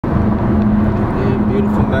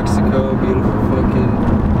Mexico, beautiful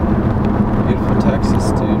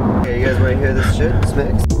Texas, dude. Hey, you guys want to hear this shit? This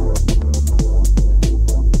mix?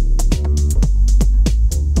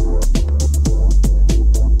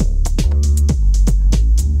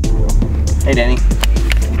 Hey, Danny.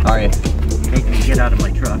 How are you? Hey, can you get out of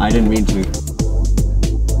my truck? I didn't mean to.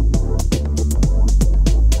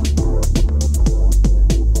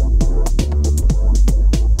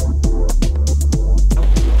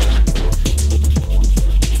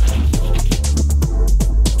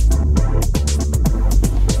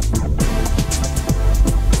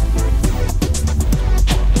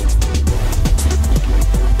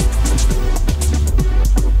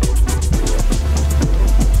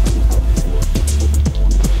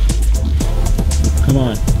 Come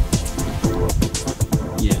on.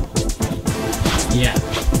 Yeah. Yeah.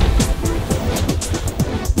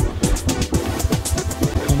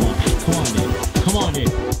 Come on, dude. Come on,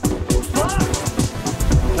 dude.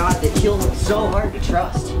 God, that heel looks so hard to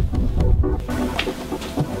trust.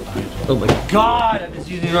 Oh my God, I'm just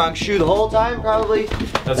using the wrong shoe the whole time, probably.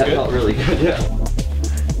 That good. Felt really good, yeah.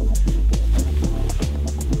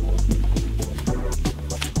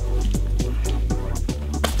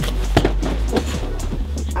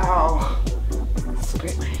 Ow.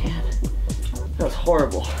 Scraped my hand. That was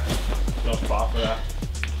horrible. No spot for that.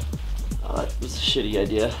 Oh, that was a shitty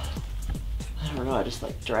idea. I don't know, I just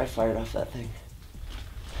like dry fired off that thing.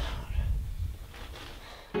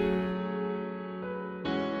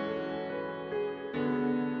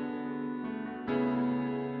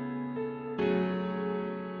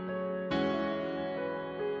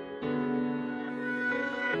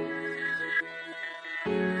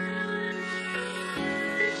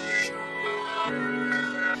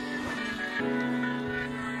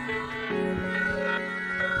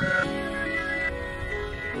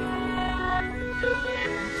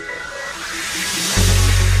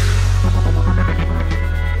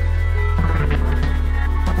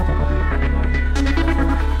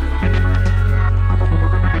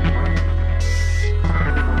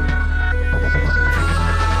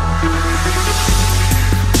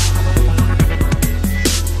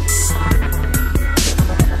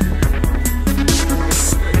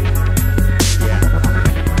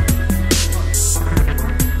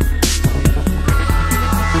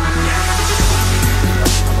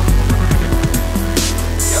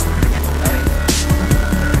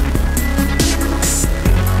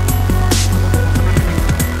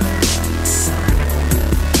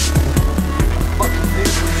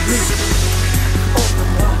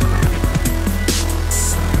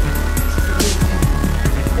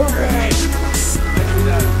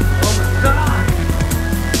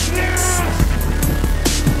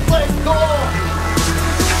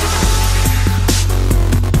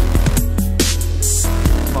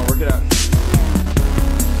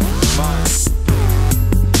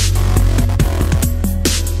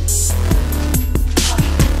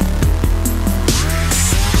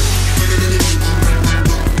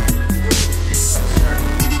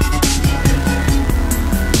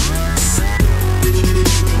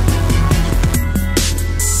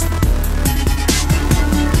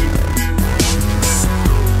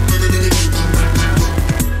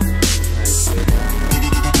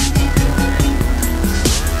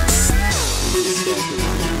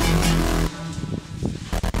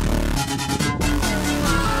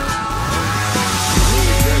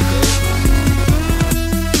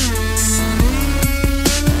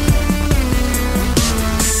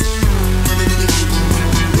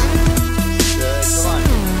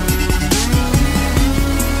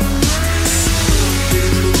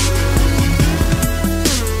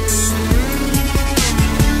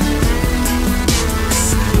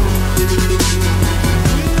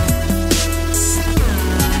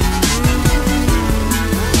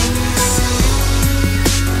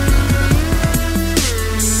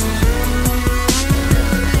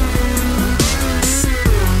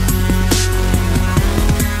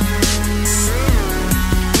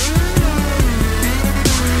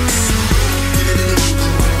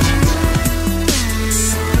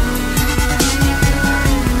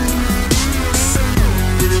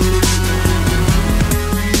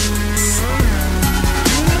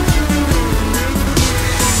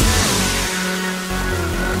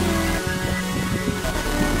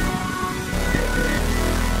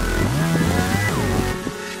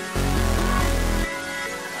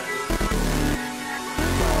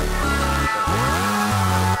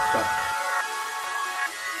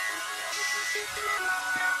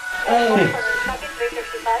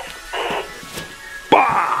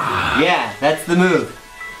 Yeah, that's the move.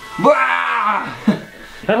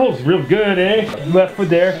 That holds real good, eh? Left foot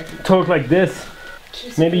there, toes like this.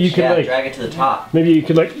 Maybe you can Yeah, like. drag it to the top. Maybe you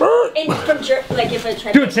could like. And from like if I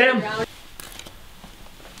try Do to it, Sam. around.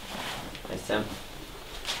 Nice, Sam.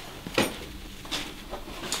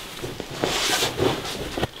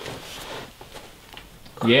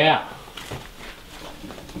 Yeah.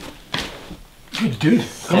 Dude,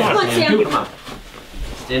 come Come on, on. Sam. Come on.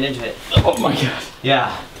 Stand into it. Oh my god.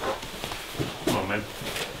 Yeah. Come on, man.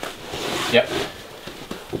 Yep.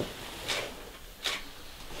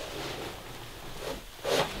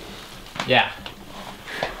 Yeah.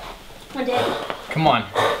 Come on, Dad. Come on.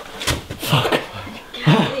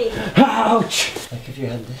 Golly. Ouch! Like if you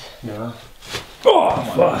had this. No. Oh,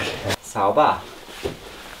 fuck. Sauba.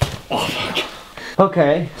 Oh, fuck.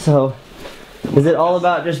 Okay, so is it all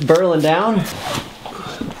about just burling down?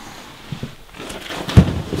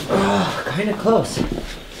 Oh, kind of close.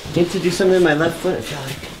 Need to do something with my left foot, I feel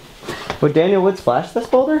like. Would Daniel Wood splash this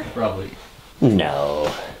boulder? Probably. No.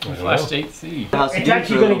 Flash 8C. It's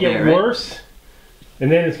actually going to get worse,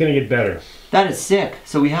 and then it's going to get better. That is sick.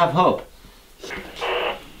 So we have hope.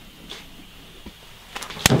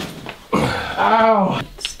 Ow!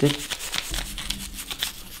 Stick.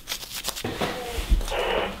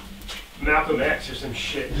 Malcolm X or some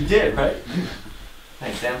shit. You did, right?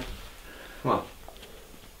 Thanks, Sam. Come on.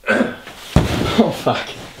 Oh fuck.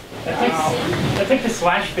 I think the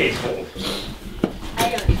slash face hold.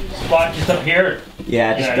 I don't do that. Spot just up here.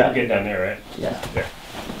 Yeah, just Yeah, grab you'll get down there, right? Yeah. There.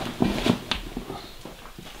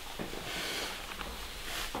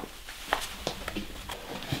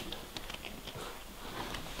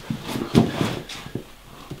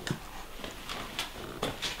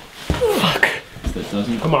 That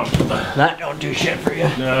doesn't. Come on. That don't do shit for you.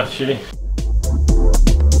 No, shitty.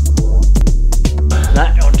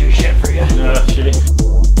 That don't do shit for you. No, shitty.